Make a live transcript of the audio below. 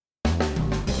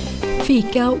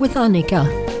Fika with Annika.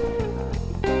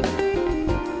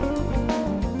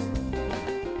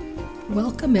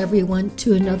 Welcome everyone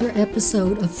to another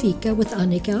episode of Fika with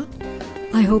Annika.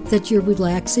 I hope that you're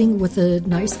relaxing with a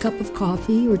nice cup of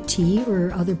coffee or tea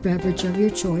or other beverage of your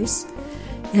choice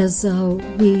as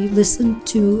we listen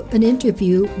to an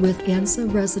interview with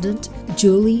ANSA resident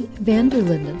Julie Van Der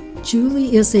Linden.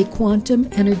 Julie is a quantum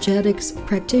energetics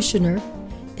practitioner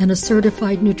and a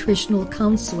certified nutritional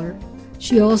counselor.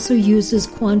 She also uses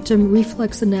quantum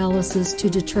reflex analysis to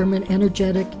determine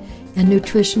energetic and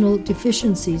nutritional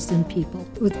deficiencies in people.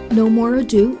 With no more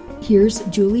ado, here's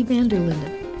Julie Van Der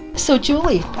Linden. So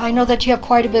Julie, I know that you have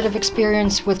quite a bit of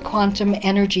experience with quantum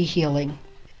energy healing.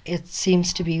 It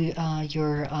seems to be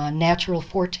your natural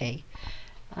forte.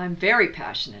 I'm very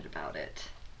passionate about it.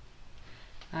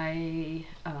 I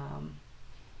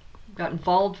got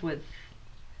involved with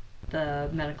the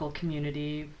medical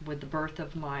community with the birth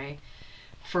of my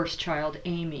first child,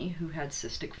 Amy, who had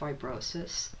cystic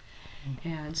fibrosis.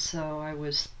 And so I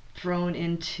was thrown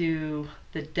into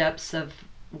the depths of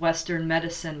Western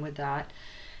medicine with that.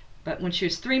 But when she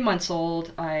was 3 months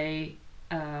old, I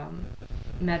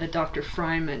met a Dr.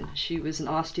 Fryman. She was an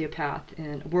osteopath,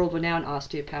 a world-renowned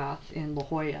osteopath in La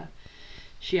Jolla.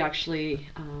 She actually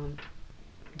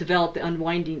developed the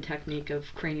unwinding technique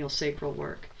of cranial sacral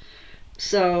work.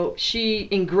 So she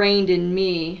ingrained in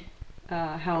me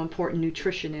how important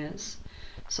nutrition is.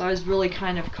 So I was really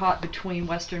kind of caught between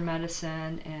Western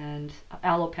medicine and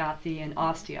allopathy and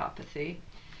osteopathy.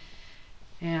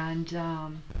 And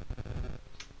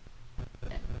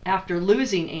after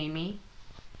losing Amy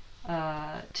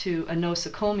to a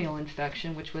nosocomial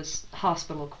infection, which was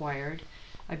hospital acquired,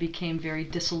 I became very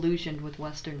disillusioned with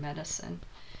Western medicine,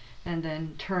 and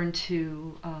then turned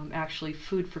to actually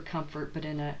food for comfort, but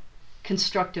in a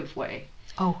constructive way.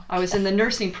 Oh. I was in the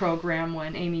nursing program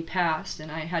when Amy passed, and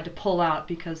I had to pull out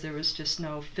because there was just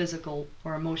no physical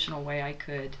or emotional way I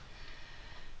could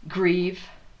grieve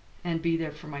and be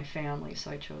there for my family,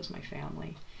 so I chose my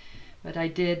family. But I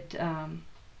did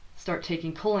start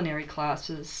taking culinary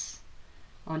classes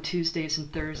on Tuesdays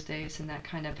and Thursdays, and that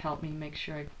kind of helped me make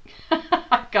sure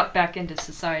I got back into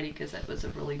society, because that was a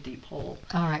really deep hole.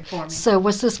 All right. For me. So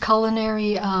was this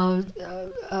culinary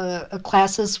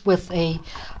classes with a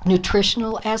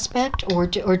nutritional aspect, or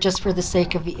just for the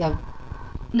sake of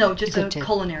No, just a tip.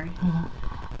 culinary. Mm-hmm.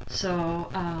 So,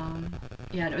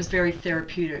 yeah, and it was very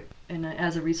therapeutic, and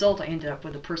as a result, I ended up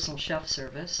with a personal chef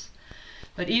service.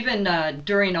 But even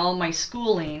during all my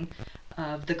schooling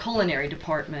of the culinary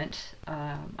department,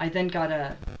 I then got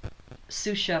a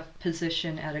sous chef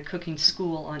position at a cooking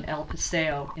school on El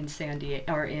Paseo in San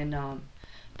Diego, or in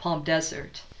Palm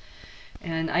Desert.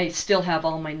 And I still have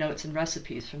all my notes and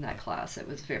recipes from that class. It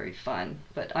was very fun.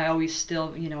 But I always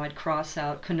still, I'd cross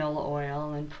out canola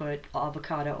oil and put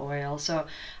avocado oil. So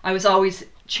I was always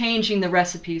changing the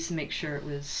recipes to make sure it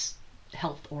was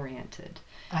health-oriented.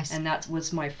 And that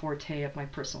was my forte of my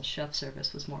personal chef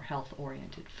service, was more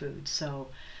health-oriented food. So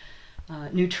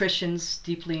nutrition's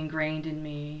deeply ingrained in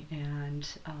me, and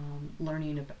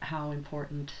learning about how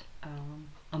important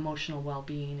emotional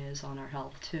well-being is on our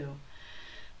health too.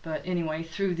 But anyway,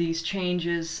 through these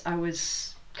changes, I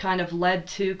was kind of led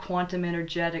to quantum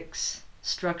energetics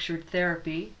structured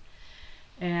therapy,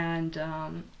 and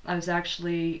I was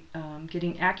actually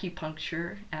getting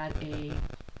acupuncture at a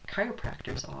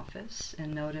chiropractor's office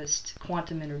and noticed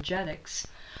quantum energetics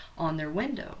on their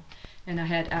window. And I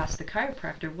had asked the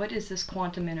chiropractor, what is this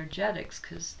quantum energetics?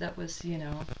 Because that was,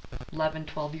 11,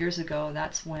 12 years ago.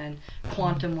 That's when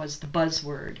quantum was the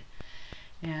buzzword.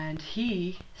 And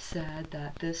he said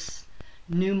that this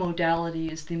new modality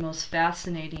is the most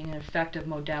fascinating and effective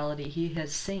modality he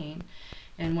has seen.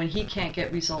 And when he can't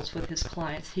get results with his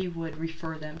clients, he would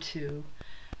refer them to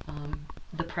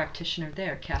the practitioner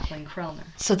there, Kathleen Krellner.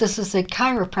 So this is a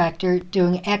chiropractor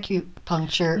doing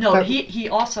acupuncture. No, he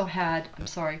also had,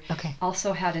 Okay.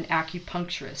 also had an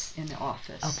acupuncturist in the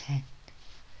office. Okay.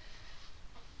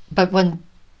 But when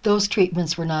those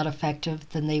treatments were not effective,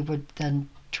 then they would then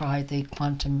try the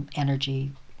quantum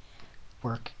energy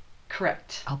work.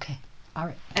 Correct. Okay. All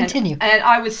right. Continue. And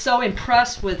I was so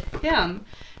impressed with him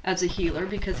as a healer,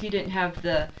 because he didn't have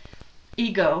the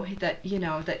ego that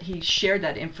that he shared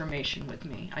that information with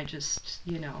me. I just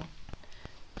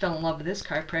fell in love with this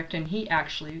chiropractor, and he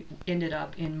actually ended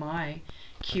up in my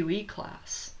QE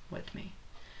class with me.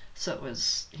 So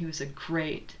he was a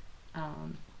great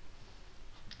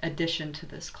addition to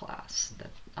this class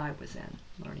that I was in,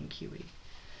 learning QE.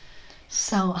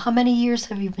 So how many years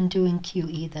have you been doing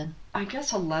QE then? I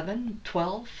guess 11,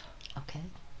 12. Okay.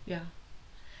 Yeah.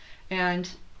 And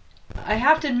I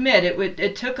have to admit,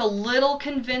 it took a little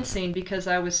convincing because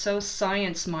I was so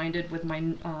science-minded with my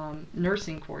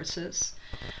nursing courses.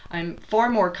 I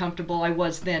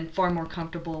was then far more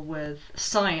comfortable with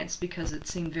science because it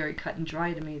seemed very cut and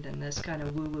dry to me than this kind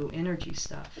of woo-woo energy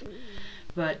stuff.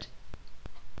 But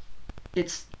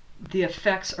the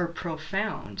effects are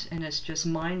profound, and it's just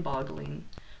mind-boggling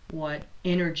what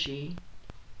energy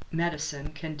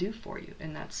medicine can do for you.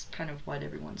 And that's kind of what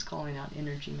everyone's calling out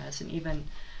energy medicine. Even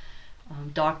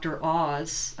Dr.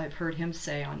 Oz, I've heard him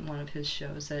say on one of his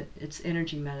shows that it's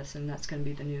energy medicine that's going to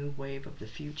be the new wave of the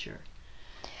future.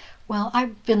 Well,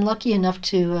 I've been lucky enough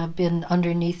to have been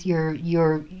underneath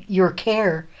your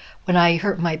care when I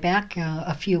hurt my back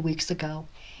a few weeks ago.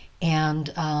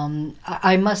 And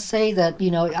I must say that,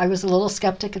 I was a little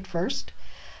skeptic at first.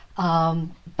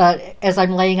 But as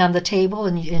I'm laying on the table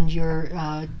and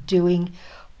you're doing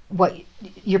what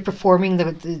you're performing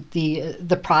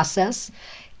the process,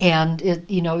 and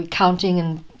counting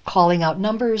and calling out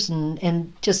numbers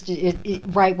and just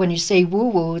right when you say woo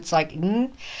woo, it's like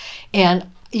and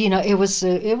it was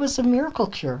a miracle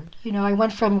cure. I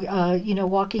went from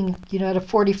walking at a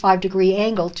 45-degree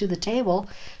angle to the table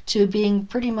to being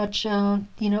pretty much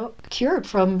cured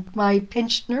from my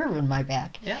pinched nerve in my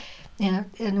back. Yeah. And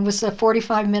it was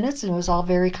 45 minutes, and it was all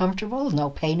very comfortable, no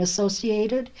pain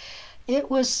associated. It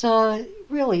was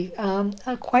really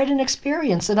quite an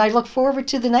experience, and I look forward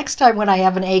to the next time when I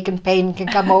have an ache and pain and can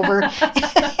come over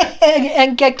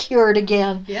and get cured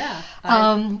again. Yeah.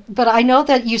 But I know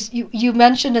that you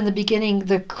mentioned in the beginning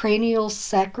the cranial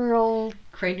sacral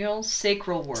work.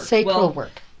 Sacral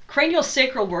work. Cranial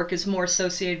sacral work is more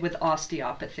associated with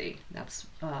osteopathy. That's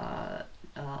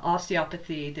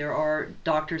osteopathy. There are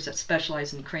doctors that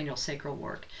specialize in cranial sacral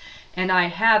work, and I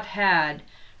have had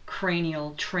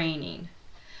cranial training,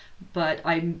 but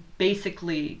I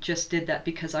basically just did that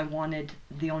because I wanted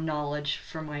the own knowledge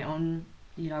for my own.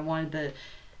 I wanted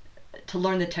to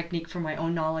learn the technique for my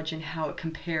own knowledge and how it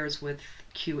compares with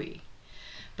QE.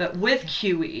 But with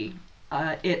QE,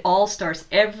 it all starts.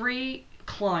 Every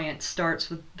client starts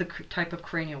with the type of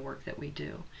cranial work that we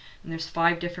do, and there's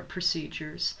 5 different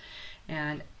procedures.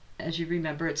 And as you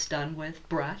remember, it's done with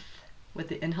breath, with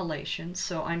the inhalation.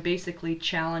 So I'm basically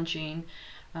challenging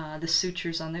the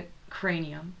sutures on the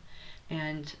cranium,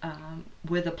 and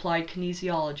with applied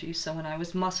kinesiology. So when I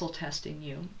was muscle testing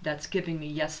you, that's giving me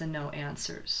yes and no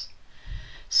answers.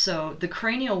 So the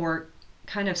cranial work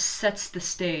kind of sets the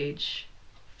stage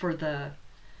for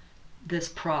this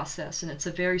process, and it's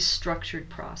a very structured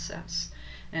process.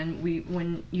 And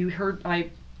when you heard, I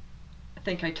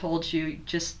think I told you,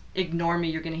 just ignore me,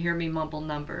 you're going to hear me mumble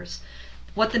numbers.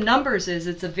 What the numbers is,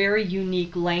 it's a very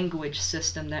unique language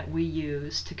system that we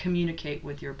use to communicate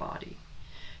with your body.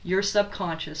 Your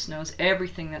subconscious knows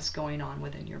everything that's going on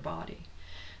within your body.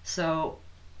 So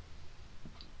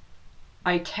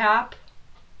I tap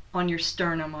on your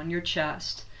sternum, on your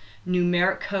chest,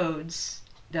 numeric codes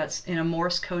that's in a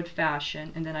Morse code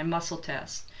fashion, and then I muscle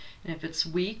test. And if it's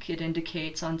weak, it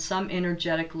indicates on some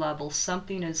energetic level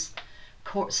something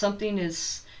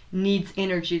needs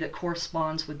energy that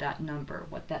corresponds with that number.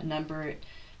 What that number,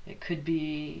 it could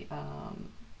be, I'm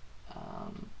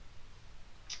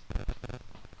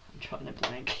trying to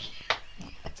blank.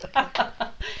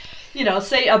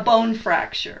 Say a bone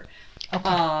fracture.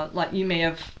 Okay. Like you may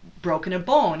have broken a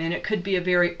bone, and it could be a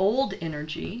very old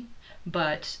energy,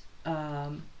 but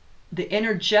the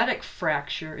energetic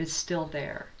fracture is still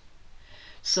there.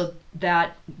 So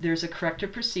that there's a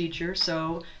corrective procedure.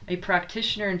 So a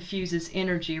practitioner infuses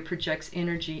energy or projects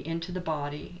energy into the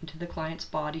body, into the client's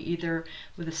body, either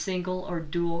with a single or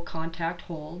dual contact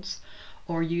holds,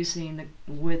 or using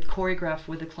choreographed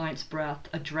with the client's breath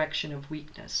a direction of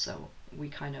weakness. So we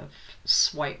kind of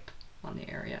swipe on the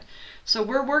area. So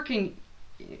we're working,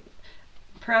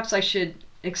 perhaps I should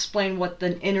explain what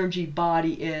the energy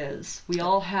body is. We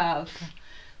all have,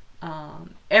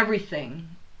 everything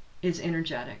is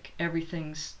energetic.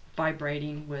 Everything's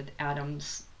vibrating with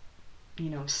atoms,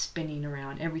 spinning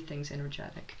around. Everything's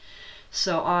energetic.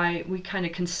 So we kind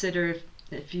of consider,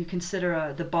 if you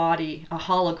consider the body, a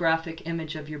holographic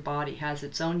image of your body has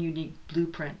its own unique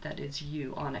blueprint that is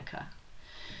you, Annika.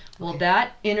 Well,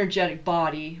 that energetic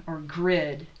body or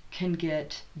grid can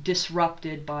get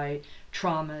disrupted by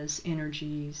traumas,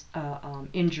 injuries.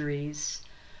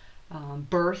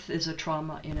 Birth is a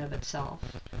trauma in of itself.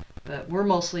 But we're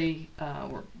mostly,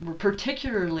 we're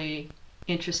particularly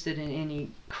interested in any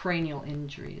cranial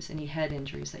injuries, any head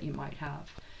injuries that you might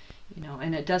have.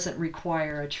 And it doesn't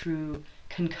require a true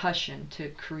concussion to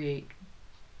create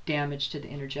damage to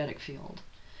the energetic field.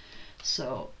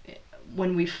 So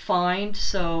when we find,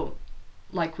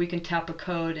 like we can tap a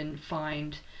code and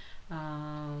find,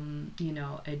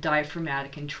 a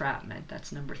diaphragmatic entrapment.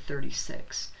 That's number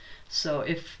 36. So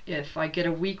if I get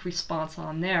a weak response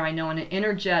on there, I know on an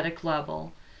energetic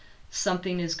level,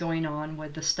 something is going on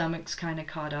with the stomach's kind of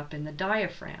caught up in the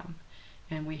diaphragm.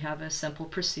 And we have a simple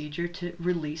procedure to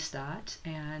release that,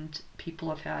 and people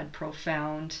have had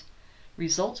profound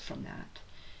results from that.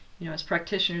 As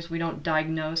practitioners, we don't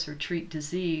diagnose or treat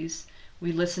disease.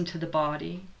 We listen to the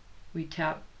body, we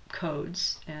tap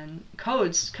codes, and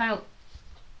codes kind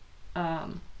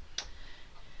of,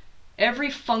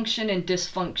 every function and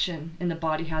dysfunction in the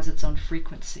body has its own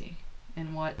frequency.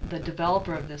 And what the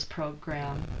developer of this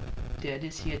program did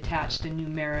is he attached a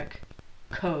numeric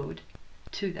code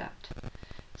to that.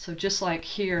 So just like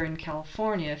here in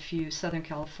California, Southern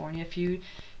California, if you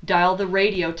dial the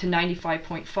radio to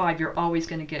 95.5, you're always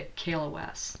going to get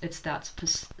KLOS. It's that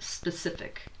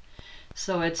specific.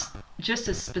 So it's just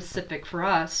as specific for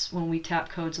us when we tap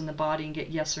codes in the body and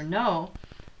get yes or no.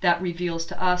 That reveals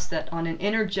to us that on an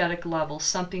energetic level,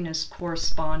 something is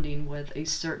corresponding with a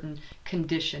certain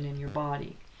condition in your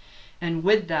body. And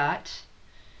with that,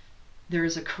 there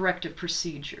is a corrective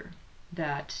procedure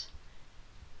that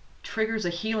triggers a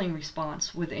healing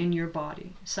response within your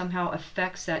body, somehow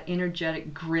affects that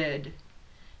energetic grid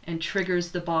and triggers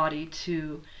the body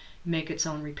to make its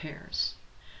own repairs.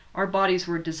 Our bodies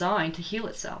were designed to heal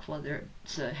itself, whether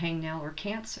it's a hangnail or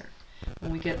cancer.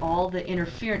 When we get all the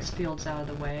interference fields out of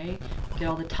the way, get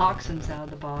all the toxins out of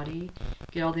the body,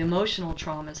 get all the emotional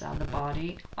traumas out of the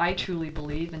body, I truly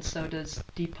believe, and so does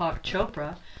Deepak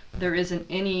Chopra, there isn't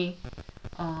any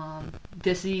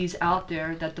disease out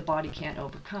there that the body can't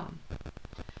overcome.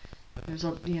 There's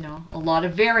a lot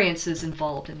of variances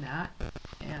involved in that,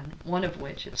 and one of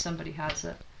which, if somebody has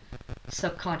a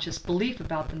subconscious belief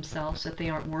about themselves that they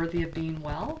aren't worthy of being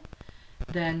well,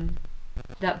 then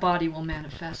that body will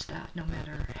manifest that no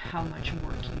matter how much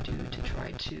work you do to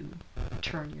try to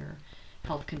turn your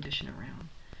health condition around.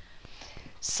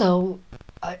 So,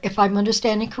 if I'm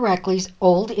understanding correctly,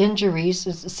 old injuries,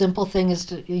 is a simple thing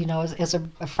as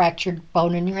a fractured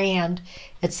bone in your hand,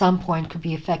 at some point could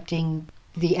be affecting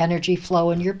the energy flow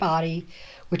in your body,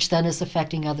 which then is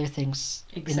affecting other things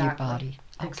in your body.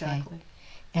 Okay. Exactly.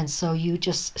 And so you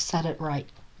just said it right.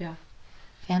 Yeah.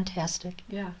 Fantastic.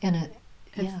 Yeah. And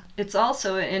it's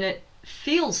also, and it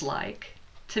feels like,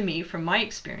 to me, from my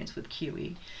experience with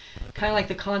QE, kind of like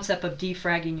the concept of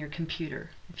defragging your computer.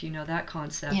 If you know that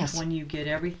concept, yes. When you get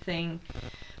everything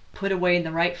put away in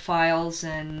the right files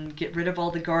and get rid of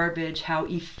all the garbage, how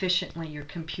efficiently your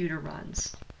computer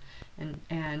runs,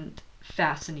 and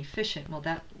fast and efficient. Well,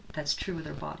 that's true with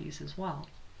our bodies as well.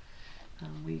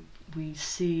 We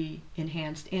see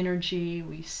enhanced energy,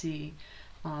 we see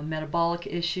metabolic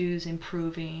issues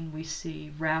improving, we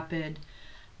see rapid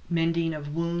mending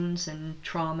of wounds and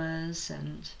traumas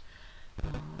and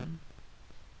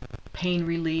pain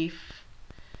relief.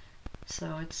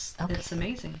 So it's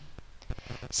amazing.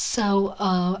 So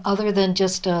other than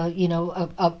just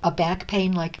a back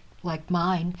pain like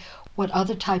mine, what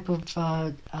other type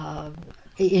of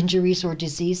injuries or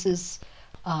diseases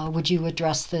would you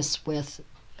address this with?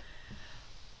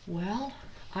 Well,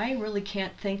 I really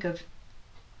can't think of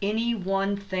any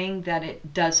one thing that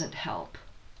it doesn't help.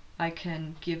 I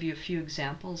can give you a few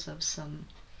examples of some.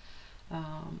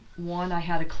 One, I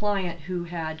had a client who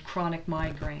had chronic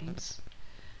migraines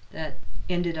that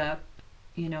ended up,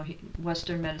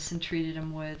 Western medicine treated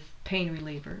him with pain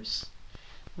relievers,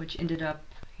 which he ended up,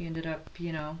 in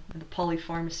the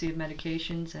polypharmacy of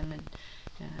medications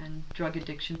and drug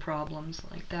addiction problems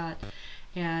like that.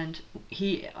 And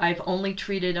I've only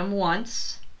treated him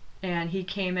once, and he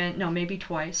came in, maybe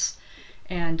twice.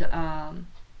 And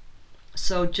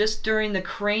so just during the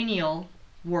cranial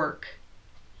work,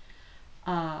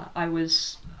 I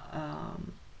was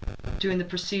doing the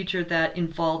procedure that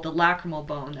involved the lacrimal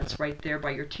bone that's right there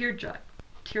by your tear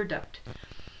duct.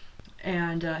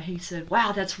 And he said,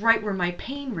 wow, that's right where my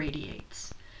pain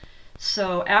radiates.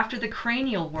 So after the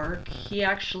cranial work, he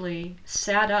actually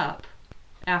sat up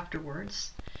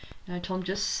afterwards. And I told him,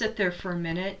 just sit there for a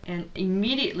minute. And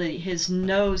immediately his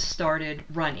nose started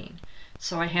running.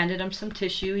 So I handed him some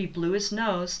tissue. He blew his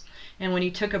nose. And when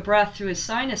he took a breath through his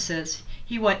sinuses,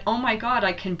 he went, oh my God,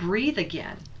 I can breathe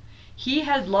again. He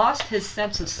had lost his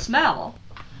sense of smell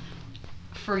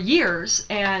for years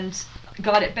and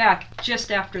got it back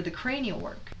just after the cranial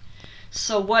work.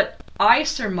 So what I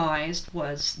surmised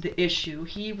was the issue.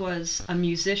 He was a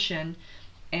musician,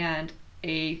 and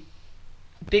a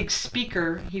big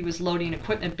speaker, he was loading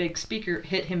equipment, big speaker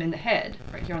hit him in the head,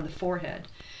 right here on the forehead,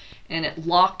 and it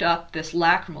locked up this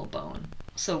lacrimal bone.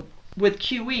 So with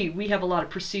QE, we have a lot of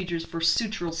procedures for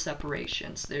sutural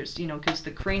separations. There's, because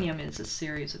the cranium is a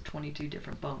series of 22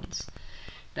 different bones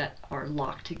that are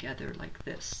locked together like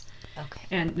this. Okay.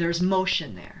 And there's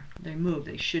motion there. They move.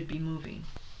 They should be moving.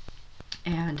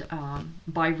 And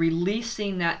by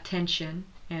releasing that tension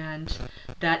and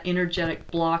that energetic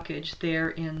blockage there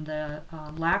in the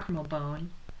lacrimal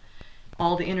bone,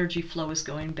 all the energy flow is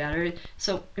going better.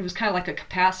 So it was kind of like a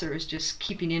capacitor. It was just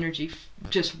keeping energy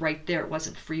just right there. It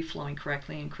wasn't free flowing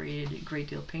correctly and created a great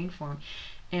deal of pain for him.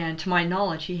 And to my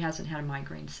knowledge, he hasn't had a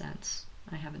migraine since.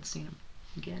 I haven't seen him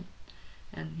again.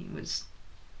 And he was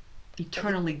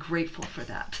eternally grateful for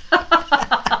that.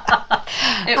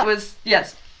 It was,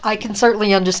 yes. I can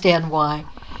certainly understand why.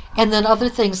 And then other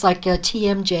things like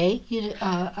TMJ,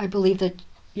 I believe that...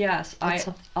 Yes,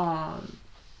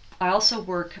 I also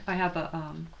work, I have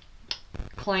a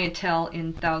clientele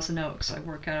in Thousand Oaks. I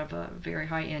work out of a very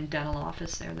high-end dental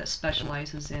office there that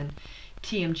specializes in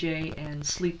TMJ and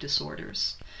sleep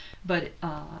disorders. But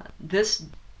this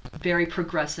very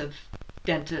progressive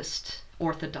dentist,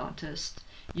 orthodontist,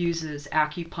 uses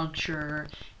acupuncture,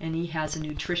 and he has a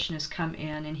nutritionist come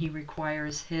in, and he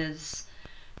requires his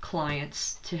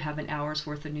clients to have an hour's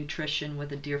worth of nutrition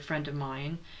with a dear friend of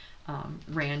mine,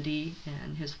 Randy,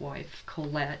 and his wife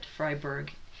Colette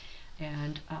Freiberg,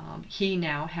 and he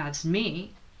now has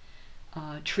me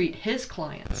treat his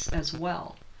clients as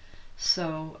well.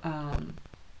 So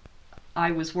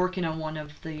I was working on one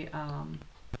of the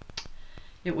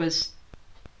it was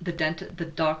the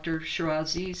Dr.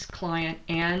 Shirazi's client,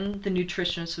 and the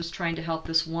nutritionist was trying to help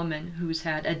this woman who's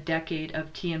had a decade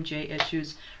of TMJ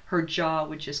issues. Her jaw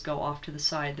would just go off to the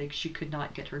side. Like, she could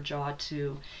not get her jaw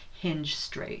to hinge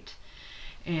straight,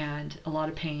 and a lot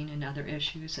of pain and other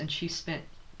issues. And she spent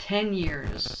 10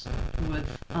 years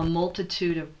with a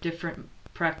multitude of different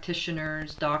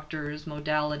practitioners, doctors,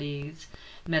 modalities,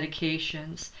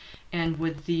 medications, and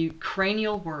with the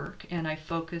cranial work, and I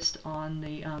focused on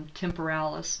the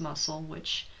temporalis muscle,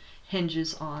 which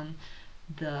hinges on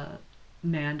the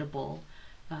mandible.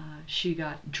 She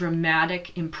got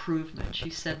dramatic improvement. She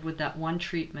said with that one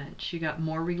treatment, she got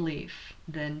more relief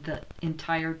than the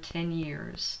entire 10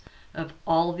 years of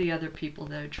all the other people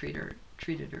that had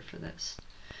treated her for this.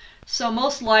 So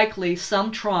most likely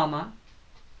some trauma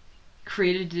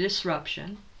created a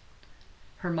disruption.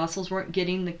 Her muscles weren't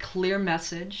getting the clear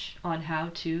message on how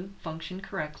to function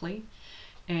correctly,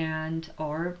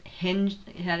 or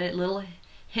had a little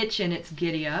hitch in its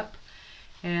giddy up.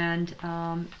 And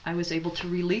I was able to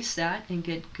release that and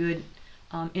get good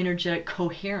energetic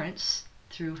coherence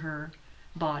through her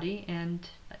body, and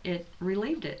it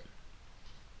relieved it.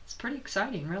 It's pretty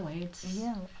exciting, really.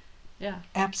 Yeah.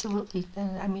 Absolutely.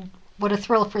 I mean, what a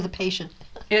thrill for the patient.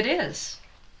 It is.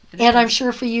 And I'm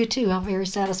sure for you too. I'm very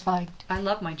satisfied. I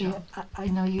love my job. Yeah, I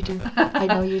know you do. I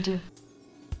know you do.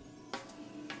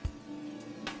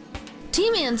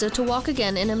 Team ANZA to walk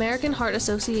again in American Heart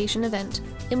Association event.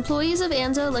 Employees of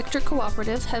ANZA Electric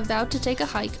Cooperative have vowed to take a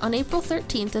hike on April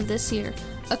 13th of this year.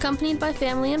 Accompanied by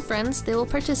family and friends, they will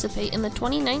participate in the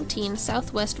 2019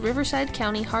 Southwest Riverside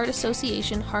County Heart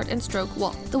Association Heart and Stroke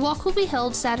Walk. The walk will be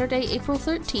held Saturday, April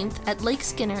 13th at Lake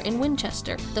Skinner in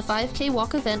Winchester. The 5K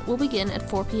walk event will begin at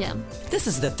 4 p.m. This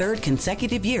is the third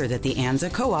consecutive year that the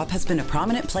ANZA Co-op has been a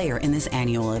prominent player in this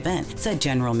annual event, said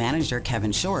General Manager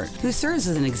Kevin Short, who serves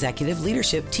as an executive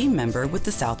leadership team member with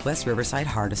the Southwest Riverside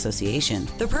Heart Association.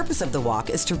 The purpose of the walk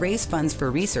is to raise funds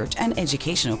for research and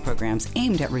educational programs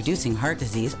aimed at reducing heart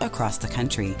disease across the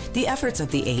country. The efforts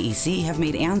of the AEC have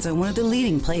made ANZA one of the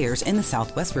leading players in the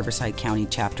Southwest Riverside County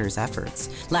chapter's efforts.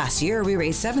 Last year, we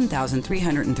raised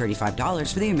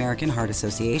 $7,335 for the American Heart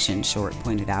Association, Short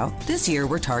pointed out. This year,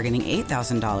 we're targeting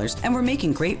 $8,000, and we're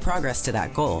making great progress to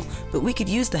that goal, but we could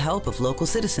use the help of local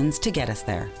citizens to get us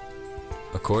there.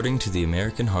 According to the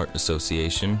American Heart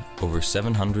Association, over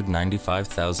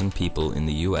 795,000 people in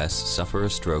the U.S. suffer a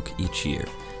stroke each year,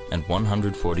 and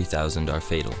 140,000 are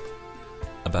fatal.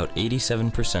 About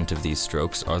 87% of these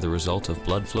strokes are the result of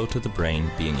blood flow to the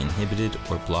brain being inhibited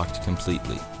or blocked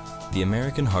completely. The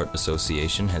American Heart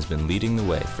Association has been leading the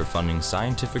way for funding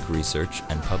scientific research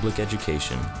and public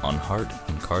education on heart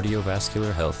and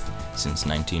cardiovascular health since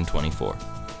 1924.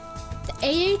 The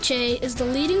AHA is the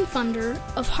leading funder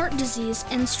of heart disease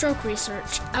and stroke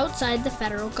research outside the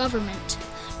federal government,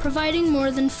 providing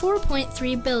more than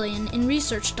 $4.3 billion in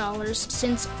research dollars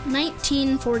since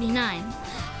 1949.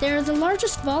 They are the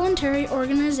largest voluntary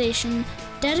organization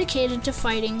dedicated to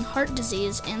fighting heart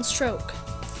disease and stroke.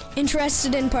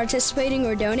 Interested in participating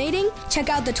or donating? Check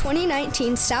out the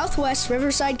 2019 Southwest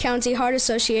Riverside County Heart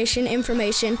Association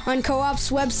information on Co-op's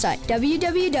website,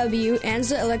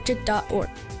 www.anzaelectric.org.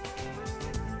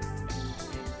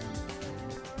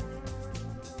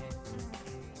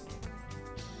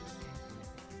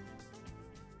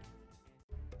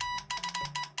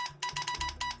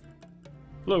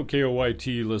 Hello,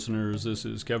 KOYT listeners. This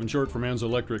is Kevin Short from Anza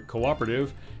Electric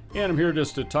Cooperative, and I'm here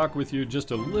just to talk with you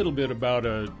just a little bit about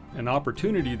an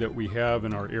opportunity that we have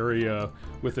in our area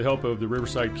with the help of the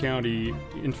Riverside County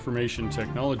Information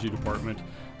Technology Department.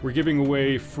 We're giving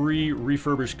away free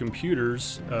refurbished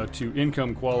computers to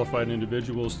income-qualified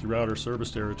individuals throughout our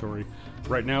service territory.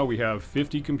 Right now, we have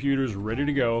 50 computers ready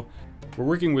to go. We're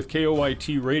working with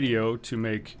KOYT Radio to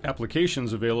make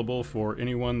applications available for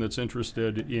anyone that's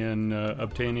interested in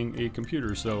obtaining a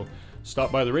computer. So stop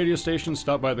by the radio station,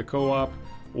 stop by the co-op,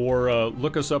 or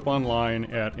look us up online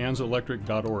at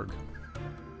anzaelectric.org.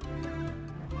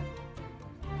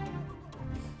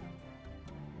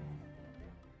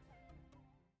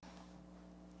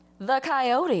 The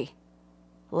Coyote.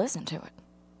 Listen to it.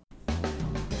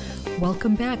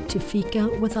 Welcome back to Fika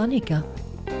with Annika.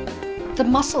 The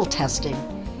muscle testing.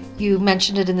 You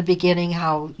mentioned it in the beginning,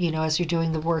 how, as you're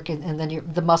doing the work and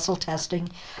then the muscle testing.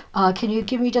 Can you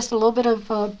give me just a little bit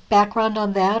of background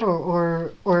on that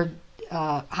or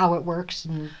how it works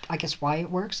and I guess why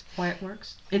it works? Why it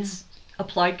works? It's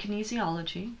applied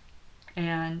kinesiology,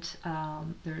 and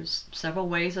there's several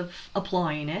ways of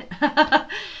applying it.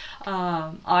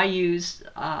 I use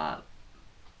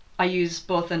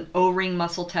both an O-ring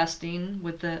muscle testing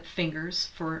with the fingers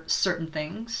for certain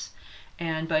things,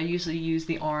 but I usually use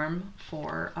the arm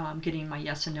for getting my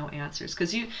yes and no answers.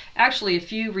 Because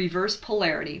if you reverse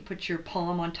polarity, put your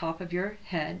palm on top of your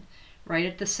head, right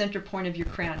at the center point of your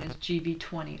crown is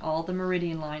GV20. All the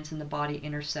meridian lines in the body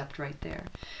intercept right there.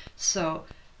 So,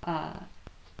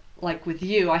 like with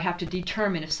you, I have to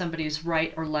determine if somebody is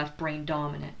right or left brain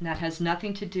dominant. And that has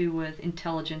nothing to do with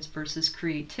intelligence versus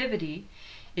creativity.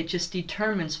 It just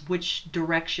determines which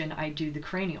direction I do the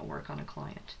cranial work on a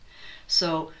client.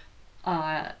 So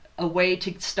a way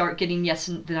to start getting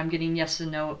I'm getting yes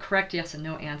and no, correct yes and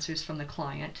no answers from the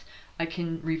client, I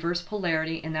can reverse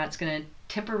polarity, and that's going to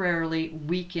temporarily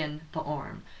weaken the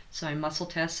arm. So I muscle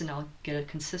test and I'll get a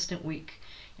consistent weak.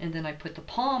 And then I put the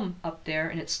palm up there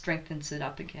and it strengthens it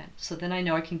up again. So then I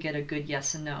know I can get a good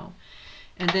yes and no.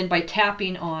 And then by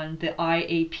tapping on the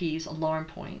IAP's alarm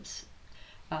points,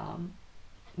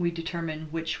 we determine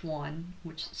which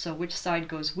side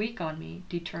goes weak on me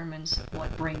determines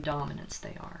what brain dominance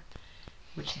they are,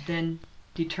 which then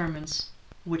determines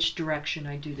which direction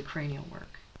I do the cranial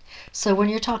work. So when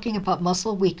you're talking about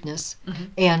muscle weakness,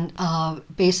 and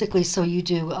basically, so you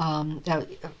do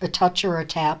a touch or a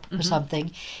tap or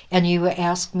something, and you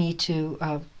ask me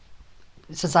to,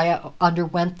 since I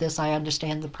underwent this, I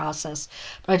understand the process,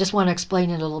 but I just want to explain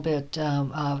it a little bit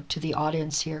to the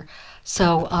audience here.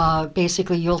 So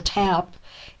basically, you'll tap,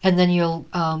 and then you'll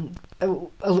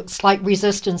a slight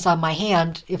resistance on my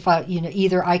hand. If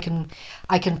either I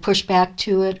can push back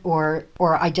to it, or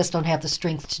I just don't have the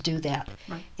strength to do that.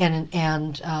 Right. And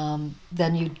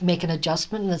then you make an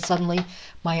adjustment, and then suddenly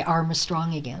my arm is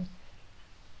strong again.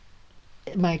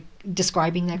 Am I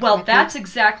describing that correctly? Well, that's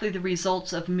exactly the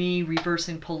results of me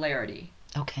reversing polarity.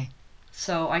 Okay.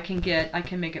 So I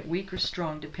can make it weak or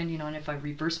strong depending on if I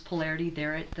reverse polarity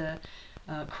there at the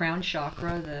crown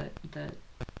chakra, the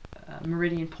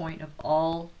meridian point of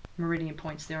all meridian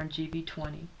points there on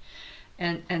GV20,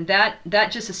 and that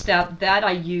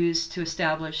I use to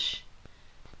establish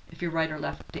if you're right or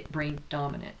left brain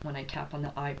dominant when I tap on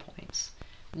the eye points.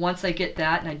 Once I get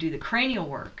that and I do the cranial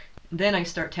work, then I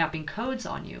start tapping codes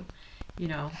on you.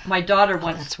 My daughter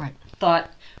once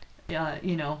thought,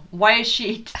 why is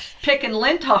she picking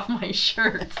lint off my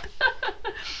shirt?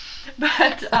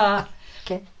 But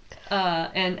okay.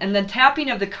 And then tapping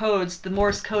of the codes, the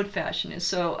Morse code fashion is,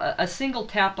 so a single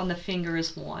tap on the finger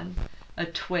is 1, a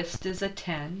twist is a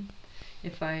 10.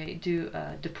 If I do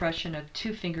a depression of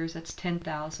 2 fingers, that's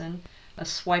 10,000. A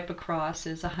swipe across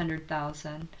is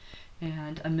 100,000,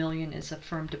 and 1,000,000 is a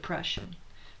firm depression.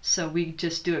 So we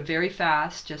just do it very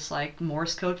fast, just like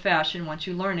Morse code fashion. Once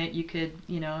you learn it, you could,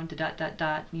 dot, dot,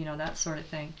 dot, that sort of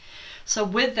thing. So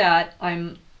with that,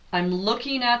 I'm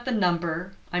looking at the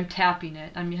number, I'm tapping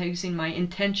it, I'm using my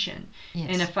intention. Yes.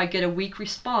 And if I get a weak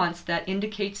response, that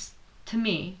indicates to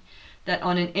me that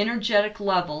on an energetic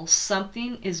level,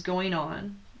 something is going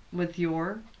on with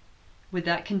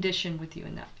that condition with you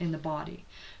in the body.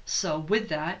 So with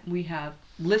that, we have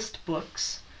list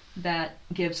books that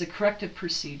gives a corrective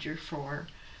procedure for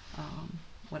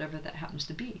whatever that happens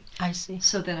to be. I see.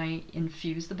 So then I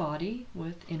infuse the body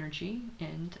with energy,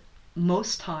 and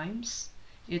most times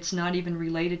it's not even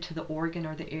related to the organ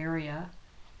or the area.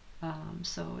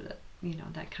 So that,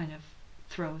 that kind of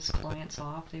throws clients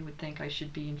off. They would think I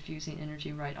should be infusing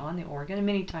energy right on the organ, and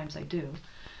many times I do.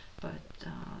 But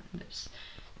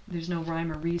there's no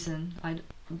rhyme or reason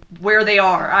where they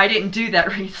are. I didn't do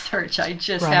that research. I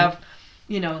just have,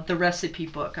 the recipe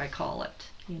book, I call it.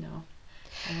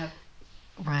 I have.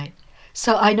 Right.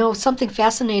 So I know something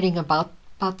fascinating about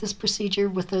this procedure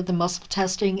with the muscle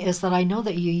testing is that I know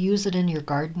that you use it in your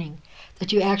gardening,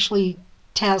 that you actually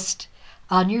test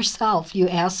on yourself. You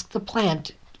ask the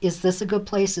plant, is this a good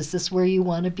place? Is this where you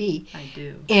want to be? I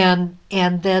do. And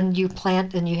then you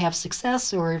plant and you have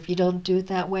success, or if you don't do it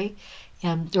that way,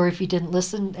 or if you didn't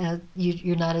listen,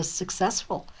 you're not as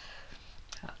successful.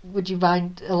 Would you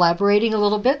mind elaborating a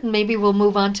little bit, and maybe we'll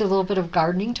move on to a little bit of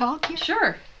gardening talk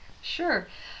here? Sure.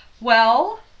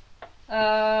 Well,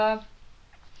 and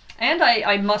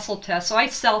I muscle test, so I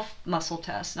self-muscle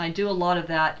test, and I do a lot of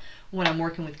that when I'm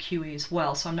working with QE as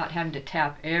well, so I'm not having to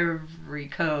tap every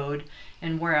code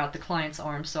and wear out the client's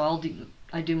arm. So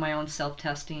I do my own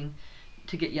self-testing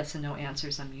to get yes and no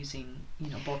answers. I'm using,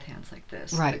 both hands like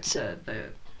this. Right. The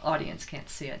audience can't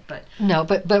see it, but... No,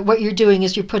 but what you're doing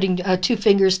is you're putting two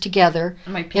fingers together.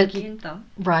 My pinky and thumb.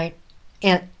 Right.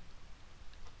 And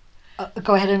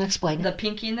go ahead and explain The it.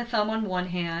 pinky and the thumb on one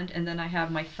hand, and then I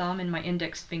have my thumb and my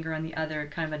index finger on the other,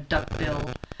 kind of a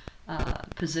duckbill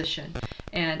position.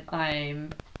 And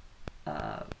I'm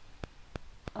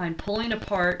pulling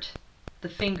apart the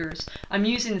fingers. I'm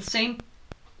using the same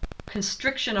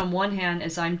constriction on one hand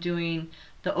as I'm doing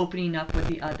the opening up with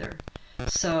the other.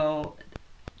 So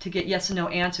to get yes and no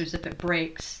answers, if it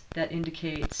breaks, that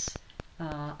indicates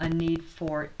a need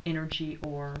for energy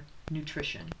or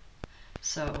nutrition.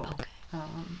 So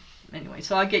anyway,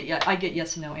 so I get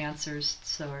yes and no answers.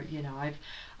 So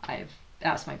I've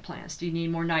asked my plants, do you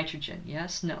need more nitrogen?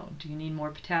 Yes, no. Do you need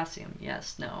more potassium?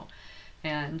 Yes, no.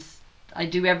 And I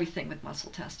do everything with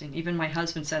muscle testing. Even my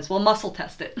husband says, well, muscle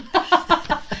test it.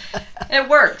 It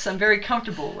works. I'm very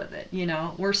comfortable with it.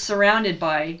 We're surrounded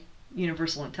by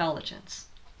universal intelligence.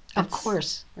 Of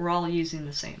course. We're all using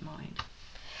the same mind.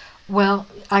 Well,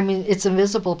 I mean, it's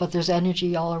invisible, but there's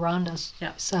energy all around us.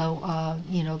 Yeah. So,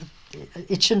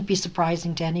 it shouldn't be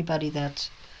surprising to anybody that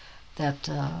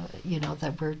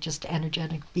we're just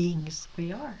energetic beings.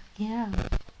 We are. Yeah.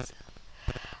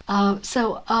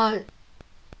 So I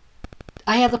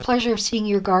had the pleasure of seeing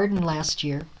your garden last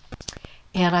year,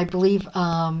 and I believe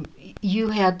you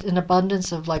had an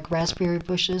abundance of like raspberry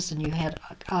bushes, and you had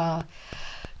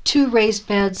 2 raised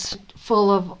beds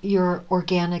full of your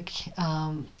organic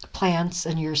plants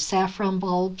and your saffron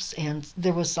bulbs, and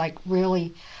there was like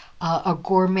really a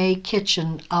gourmet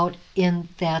kitchen out in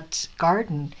that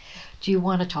garden. Do you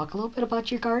want to talk a little bit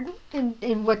about your garden and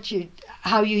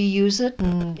how you use it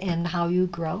and how you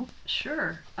grow?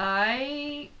 Sure.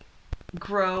 I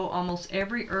grow almost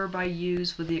every herb I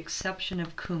use with the exception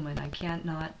of cumin. I can't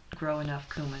not grow enough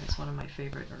cumin. It's one of my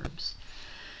favorite herbs.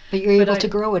 But you're able to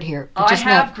grow it here. I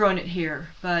have grown it here,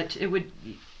 but it would,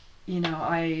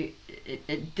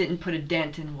 it didn't put a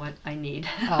dent in what I need.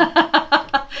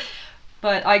 Oh.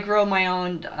 But I grow my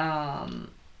own,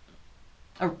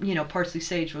 parsley,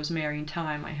 sage, rosemary, and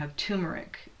thyme. I have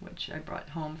turmeric, which I brought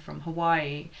home from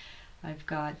Hawaii. I've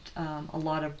got a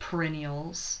lot of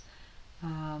perennials.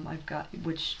 I've got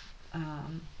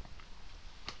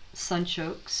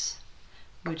sunchokes,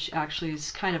 which actually is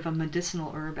kind of a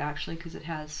medicinal herb, actually, because it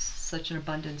has such an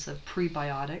abundance of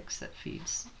prebiotics that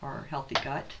feeds our healthy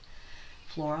gut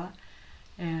flora.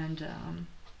 And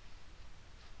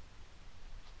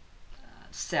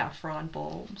saffron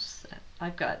bulbs.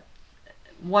 I've got,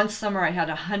 one summer I had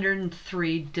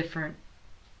 103 different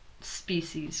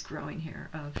species growing here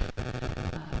of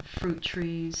fruit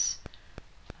trees,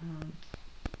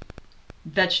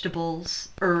 vegetables,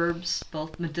 herbs,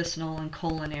 both medicinal and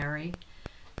culinary.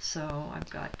 So I've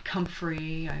got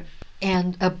comfrey.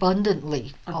 And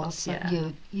abundantly also.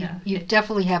 Yeah. You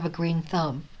definitely have a green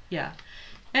thumb. Yeah,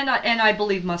 and I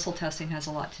believe muscle testing has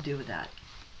a lot to do with that.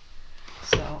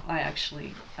 So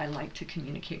I like to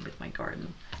communicate with my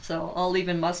garden. So I'll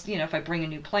even if I bring a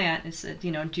new plant and said, do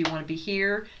you want to be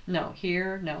here? No.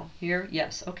 Here? No. Here?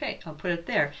 Yes. Okay, I'll put it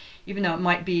there. Even though it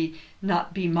might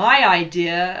not be my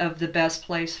idea of the best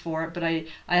place for it, but I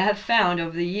have found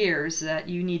over the years that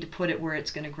you need to put it where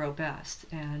it's going to grow best.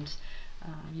 And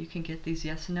you can get these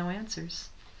yes and no answers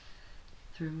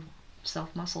through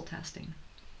self-muscle testing.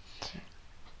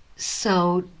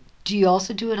 So do you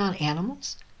also do it on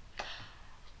animals?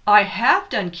 I have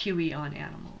done QE on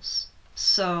animals.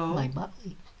 So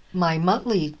my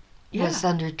Muttley was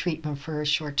under treatment for a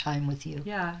short time with you.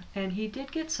 Yeah, and he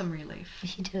did get some relief.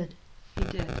 He did.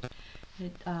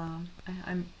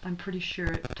 I'm pretty sure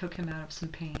it took him out of some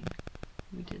pain.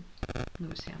 We did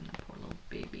lose him, that poor little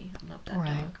baby. I love that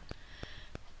dog.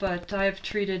 but I've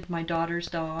treated my daughter's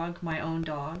dog, my own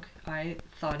dog. I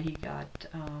thought he got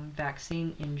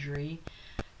vaccine injury,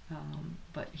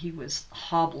 but he was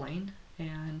hobbling,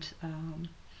 and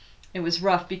it was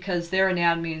rough because their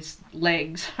anatomy's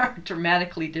legs are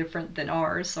dramatically different than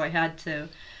ours, so I had to,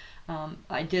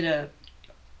 I did a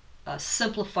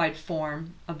simplified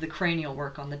form of the cranial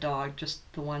work on the dog, just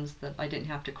the ones that I didn't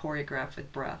have to choreograph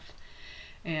with breath.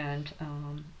 And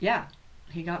yeah,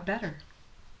 he got better.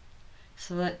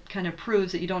 So that kind of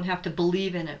proves that you don't have to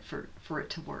believe in it for it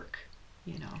to work.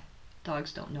 You know,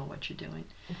 dogs don't know what you're doing.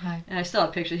 Right. And I still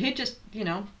have pictures. He just,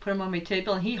 put him on my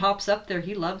table, and he hops up there.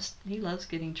 He loves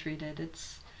getting treated.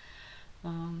 It's,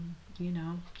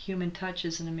 human touch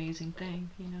is an amazing thing.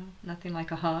 Nothing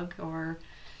like a hug or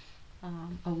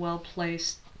a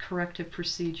well-placed corrective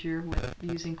procedure with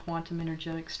using quantum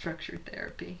energetic structured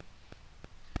therapy.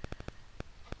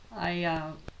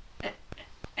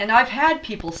 And I've had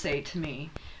people say to me,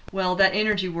 well, that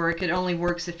energy work, it only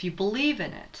works if you believe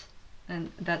in it.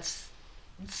 And that's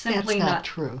simply not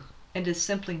true. It is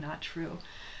simply not true.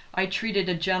 I treated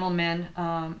a gentleman,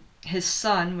 his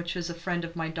son, which was a friend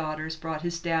of my daughter's, brought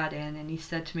his dad in, and he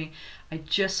said to me, I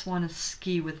just want to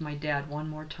ski with my dad one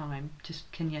more time.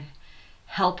 Just, can you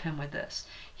help him with this?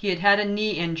 He had had a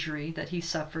knee injury that he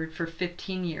suffered for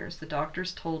 15 years. The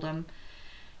doctors told him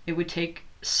it would take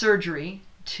surgery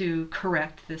to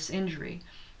correct this injury.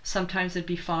 Sometimes it'd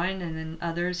be fine, and then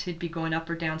others he'd be going up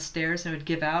or down stairs and it would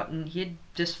give out and he'd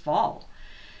just fall.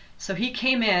 So he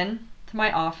came in to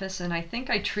my office, and I think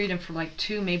I treated him for like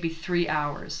 2, maybe 3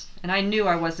 hours. And I knew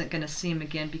I wasn't going to see him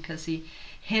again because he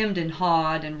hemmed and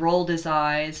hawed and rolled his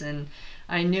eyes, and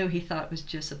I knew he thought it was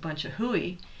just a bunch of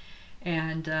hooey.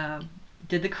 And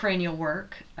did the cranial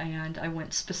work, and I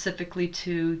went specifically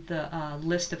to the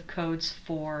list of codes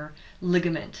for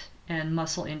ligament and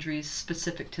muscle injuries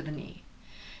specific to the knee.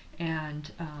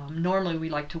 And normally we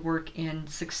like to work in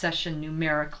succession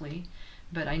numerically,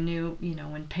 but I knew,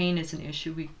 when pain is an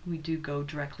issue, we do go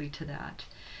directly to that.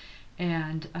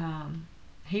 And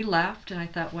he left, and I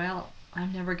thought, well,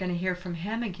 I'm never going to hear from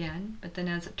him again. But then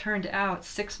as it turned out,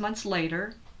 6 months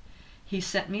later, he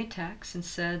sent me a text and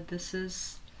said, this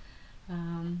is,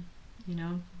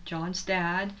 John's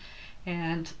dad,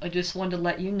 and I just wanted to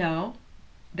let you know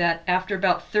that after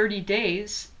about 30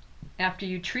 days after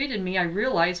you treated me, I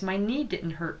realized my knee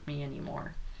didn't hurt me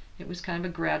anymore. It was kind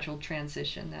of a gradual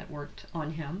transition that worked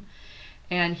on him.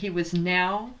 And he was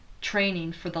now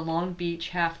training for the Long Beach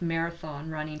half marathon,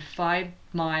 running 5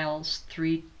 miles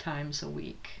 3 times a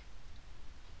week.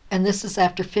 And this is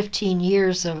after 15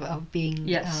 years of being...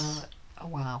 Yes.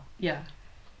 Wow. Yeah.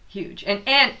 Huge.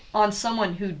 And on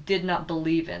someone who did not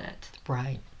believe in it.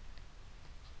 Right.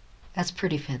 That's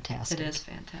pretty fantastic. It is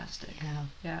fantastic. Yeah.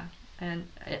 Yeah. And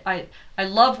I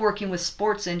love working with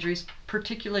sports injuries,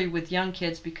 particularly with young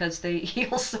kids, because they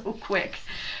heal so quick.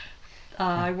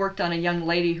 I worked on a young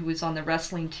lady who was on the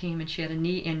wrestling team, and she had a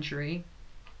knee injury,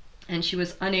 and she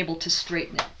was unable to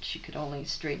straighten it. She could only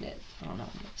straighten it, I don't know,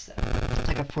 what's that? It's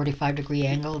like a 45-degree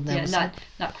angle. Yeah,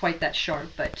 not quite that sharp,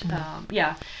 but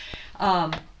yeah.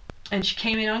 And she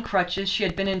came in on crutches. She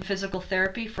had been in physical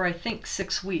therapy for, I think,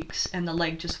 6 weeks, and the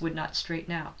leg just would not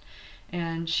straighten out.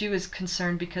 And she was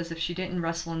concerned because if she didn't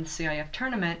wrestle in the CIF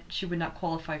tournament, she would not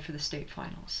qualify for the state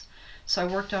finals. So I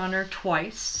worked on her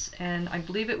twice, and I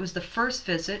believe it was the first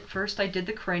visit. First I did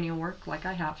the cranial work like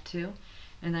I have to,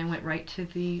 and I went right to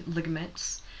the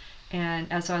ligaments.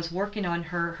 And as I was working on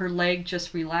her, her leg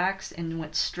just relaxed and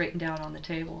went straightened out on the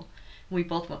table. We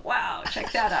both went, wow,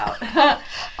 check that out. Oh,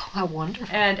 how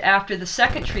wonderful. And after the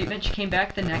second treatment, she came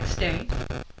back the next day,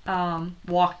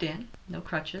 walked in, no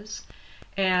crutches.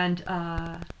 And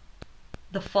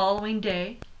the following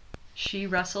day, she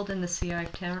wrestled in the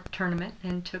CIF tournament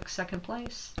and took second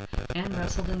place and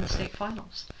wrestled in the state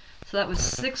finals. So that was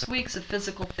 6 weeks of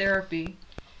physical therapy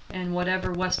and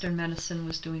whatever Western medicine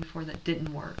was doing for that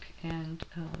didn't work. And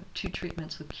 2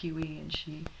 treatments with QE, and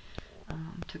she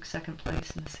took second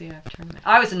place in the CIF tournament.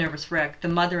 I was a nervous wreck. The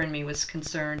mother in me was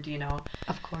concerned,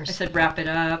 Of course. I said, wrap it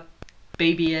up,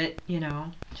 baby it,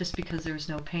 just because there's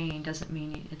no pain doesn't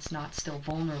mean it's not still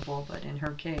vulnerable. But in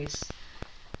her case,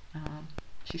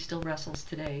 she still wrestles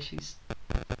today. She's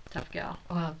a tough gal.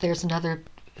 Well, there's another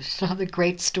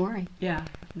great story. Yeah,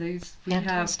 we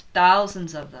have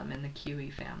thousands of them in the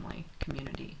QE family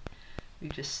community. We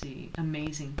just see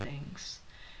amazing things,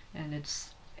 and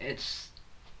it's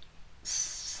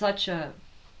such a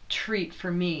treat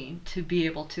for me to be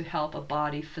able to help a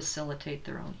body facilitate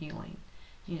their own healing,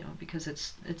 because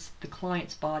it's the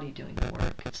client's body doing the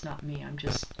work. It's not me. I'm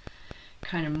just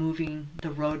kind of moving the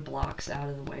roadblocks out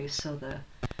of the way so the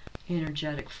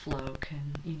energetic flow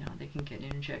can, they can get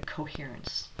energetic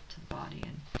coherence to the body,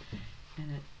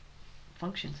 and it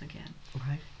functions again.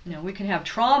 Right. We can have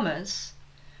traumas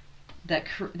that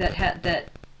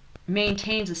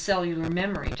maintains a cellular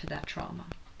memory to that trauma.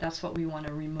 That's what we want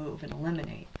to remove and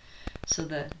eliminate. So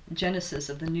the genesis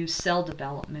of the new cell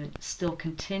development still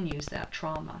continues that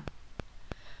trauma.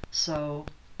 So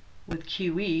with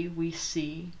QE, we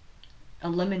see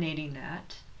eliminating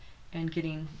that and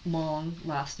getting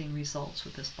long-lasting results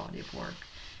with this body of work.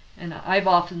 And I've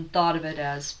often thought of it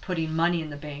as putting money in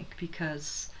the bank,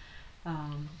 because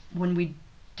when we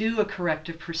do a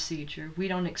corrective procedure, we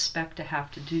don't expect to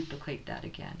have to duplicate that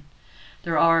again.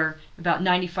 There are about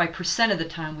 95% of the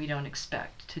time we don't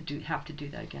expect to have to do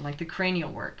that again, like the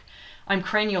cranial work. I'm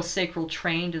cranial sacral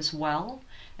trained as well,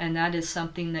 and that is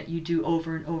something that you do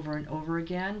over and over and over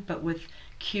again. But with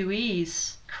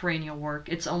QE's cranial work,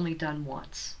 it's only done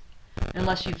once.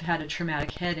 Unless you've had a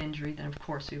traumatic head injury, then of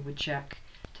course we would check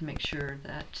to make sure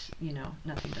that,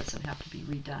 nothing doesn't have to be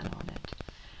redone on it.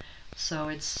 So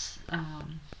it's,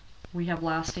 we have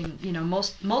lasting,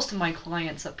 most of my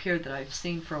clients up here that I've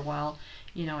seen for a while,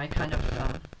 I kind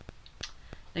of,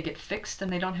 they get fixed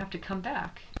and they don't have to come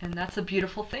back. And that's a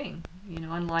beautiful thing,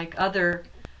 unlike other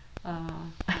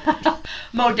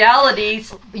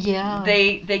modalities. Yeah.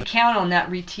 They count on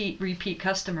that repeat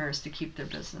customers to keep their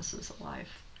businesses alive.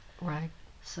 Right.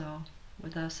 So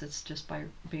with us, it's just by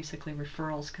basically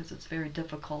referrals, because it's very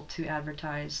difficult to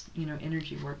advertise,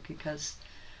 energy work, because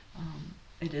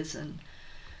it is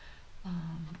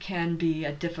can be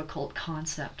a difficult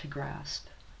concept to grasp.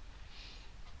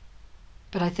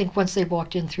 But I think once they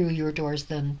walked in through your doors,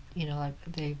 then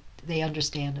they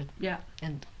understand it. Yeah.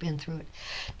 And been through it.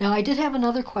 Now, I did have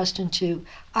another question too.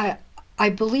 I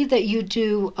believe that you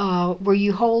do where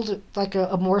you hold like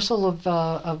a morsel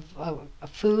of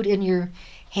food in your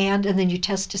hand, and then you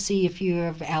test to see if you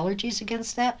have allergies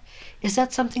against that. Is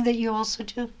that something that you also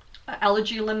do?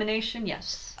 Allergy elimination,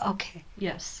 yes. Okay.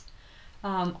 Yes.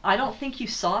 I don't think you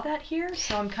saw that here,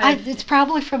 so I'm kind of... It's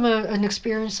probably from an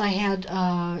experience I had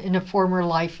in a former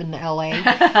life in L.A.,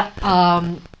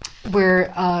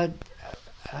 where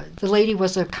the lady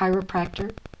was a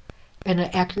chiropractor and an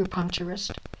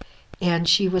acupuncturist, and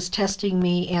she was testing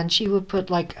me, and she would put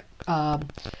like a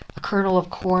kernel of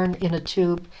corn in a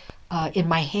tube in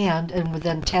my hand, and would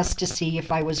then test to see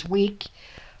if I was weak.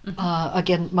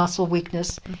 Again, muscle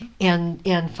weakness,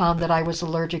 and found that I was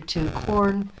allergic to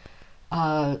corn,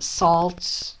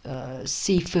 salt,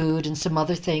 seafood, and some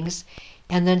other things.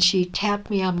 And then she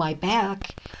tapped me on my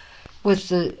back with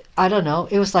the, I don't know,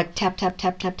 it was like tap, tap,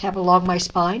 tap, tap, tap along my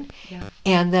spine. Yeah.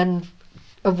 And then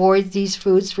avoid these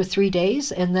foods for 3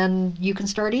 days, and then you can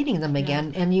start eating them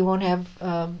again, and you won't have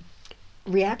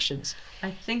reactions.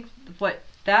 I think what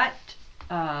that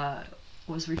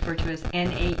was referred to as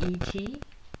NAET.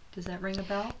 Does that ring a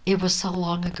bell? It was so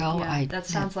long ago. Yeah, that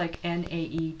sounds like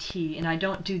NAET, and I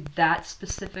don't do that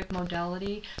specific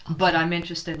modality, but I'm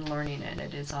interested in learning it.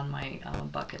 It is on my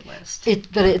bucket list.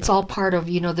 But it's all part of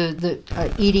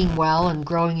the eating well and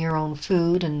growing your own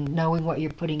food and knowing what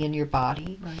you're putting in your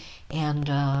body, right. And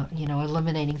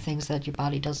eliminating things that your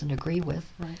body doesn't agree with.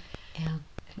 Right. And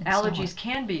allergies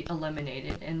can be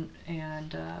eliminated,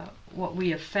 and what we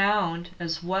have found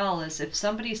as well is if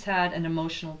somebody's had an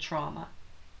emotional trauma,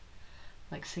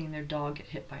 like seeing their dog get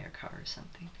hit by a car or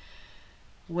something,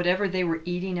 whatever they were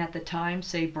eating at the time,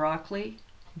 say broccoli,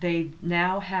 they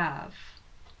now have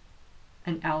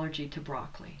an allergy to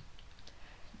broccoli.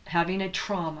 Having a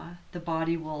trauma, the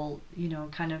body will,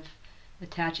 kind of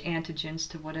attach antigens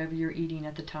to whatever you're eating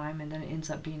at the time, and then it ends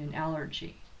up being an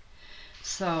allergy.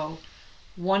 So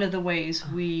one of the ways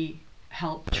we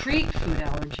help treat food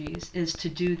allergies is to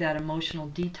do that emotional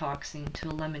detoxing to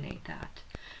eliminate that.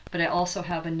 But I also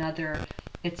have another,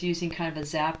 it's using kind of a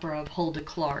zapper of Hulda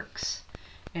Clark's,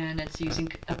 and it's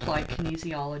using applied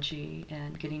kinesiology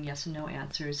and getting yes and no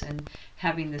answers and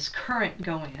having this current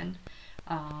go in,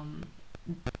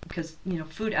 because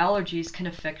food allergies can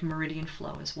affect meridian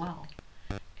flow as well,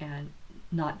 and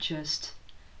not just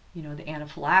the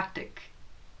anaphylactic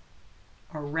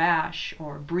or rash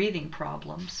or breathing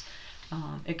problems.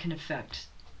 It can affect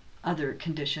other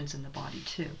conditions in the body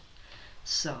too.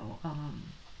 So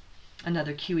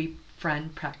another QE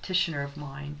friend, practitioner of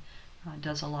mine,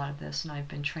 does a lot of this, and I've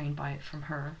been trained by it from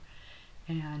her,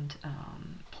 and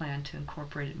plan to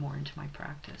incorporate it more into my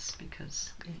practice,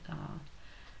 because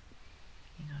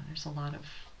there's a lot of...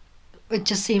 It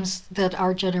just seems that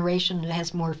our generation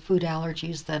has more food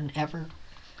allergies than ever,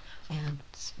 and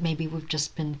maybe we've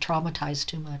just been traumatized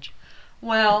too much.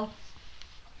 Well,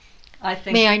 I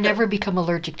think. May I never become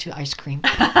allergic to ice cream.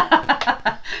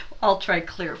 I'll try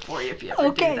clear for you if you ever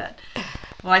do that.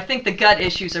 Well, I think the gut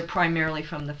issues are primarily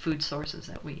from the food sources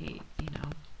that we eat.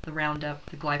 The Roundup,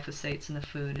 the glyphosates in the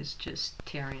food is just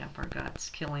tearing up our guts,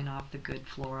 killing off the good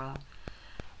flora.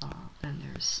 And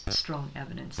there's strong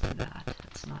evidence to that.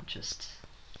 It's not just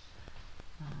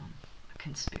a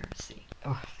conspiracy.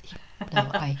 Oh, no,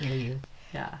 I hear you.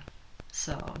 Yeah.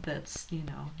 So that's,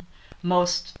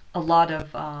 a lot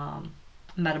of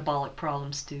metabolic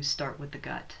problems do start with the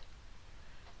gut.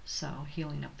 So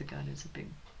healing up the gut is a big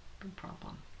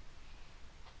problem.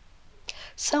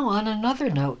 So on another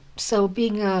note,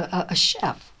 being a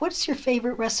chef, what's your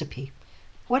favorite recipe?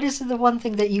 What is the one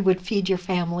thing that you would feed your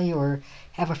family or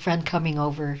have a friend coming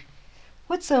over?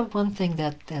 What's the one thing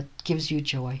that gives you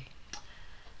joy?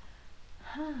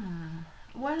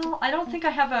 Well, I don't think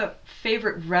I have a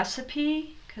favorite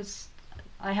recipe because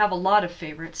I have a lot of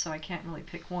favorites, so I can't really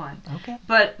pick one. Okay.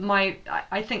 But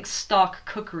I think stock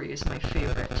cookery is my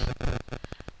favorite.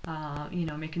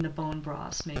 Making the bone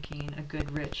broths, making a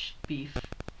good rich beef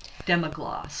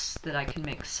demi-glace that I can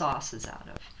make sauces out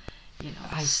of.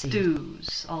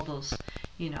 Stews, all those.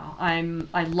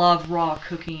 I love raw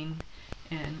cooking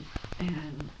and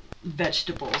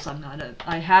vegetables.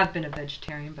 I have been a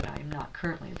vegetarian, but I am not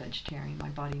currently a vegetarian. My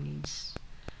body needs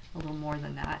a little more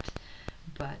than that.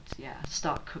 But yeah,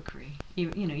 stock cookery,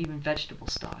 even vegetable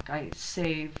stock. I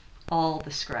save all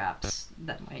the scraps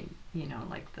that like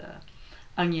the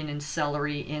onion and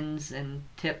celery ends and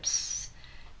tips,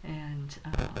 and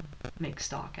make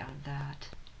stock out of that.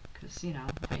 Because I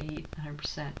eat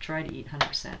 100%, try to eat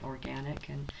 100% organic,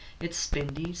 and it's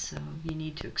spendy, so you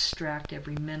need to extract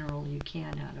every mineral you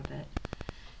can out of it.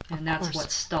 And that's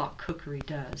what stock cookery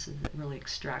does, is it really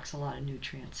extracts a lot of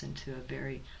nutrients into a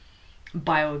very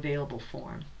bioavailable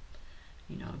form.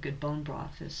 A good bone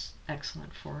broth is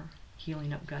excellent for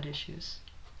healing up gut issues.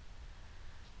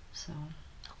 So.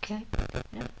 Okay.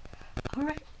 Yeah. All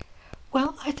right.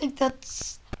 Well, I think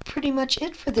that's pretty much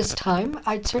it for this time.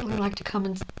 I'd certainly like to come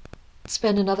and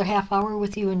spend another half hour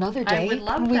with you another day. I would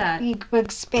love that. We could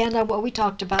expand on what we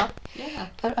talked about. Yeah.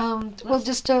 But we'll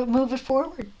just move it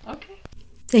forward. Okay.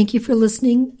 Thank you for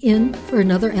listening in for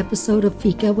another episode of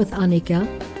Fika with Annika.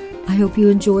 I hope you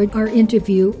enjoyed our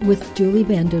interview with Julie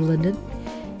Van Der Linden.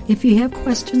 If you have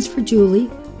questions for Julie,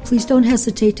 please don't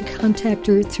hesitate to contact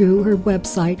her through her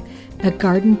website at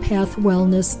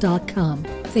gardenpathwellness.com.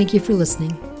 Thank you for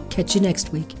listening. Catch you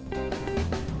next week.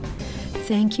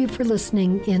 Thank you for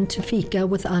listening in to Fika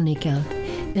with Annika.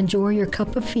 Enjoy your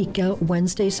cup of fika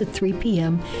Wednesdays at 3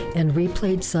 p.m. and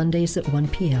replayed Sundays at 1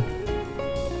 p.m.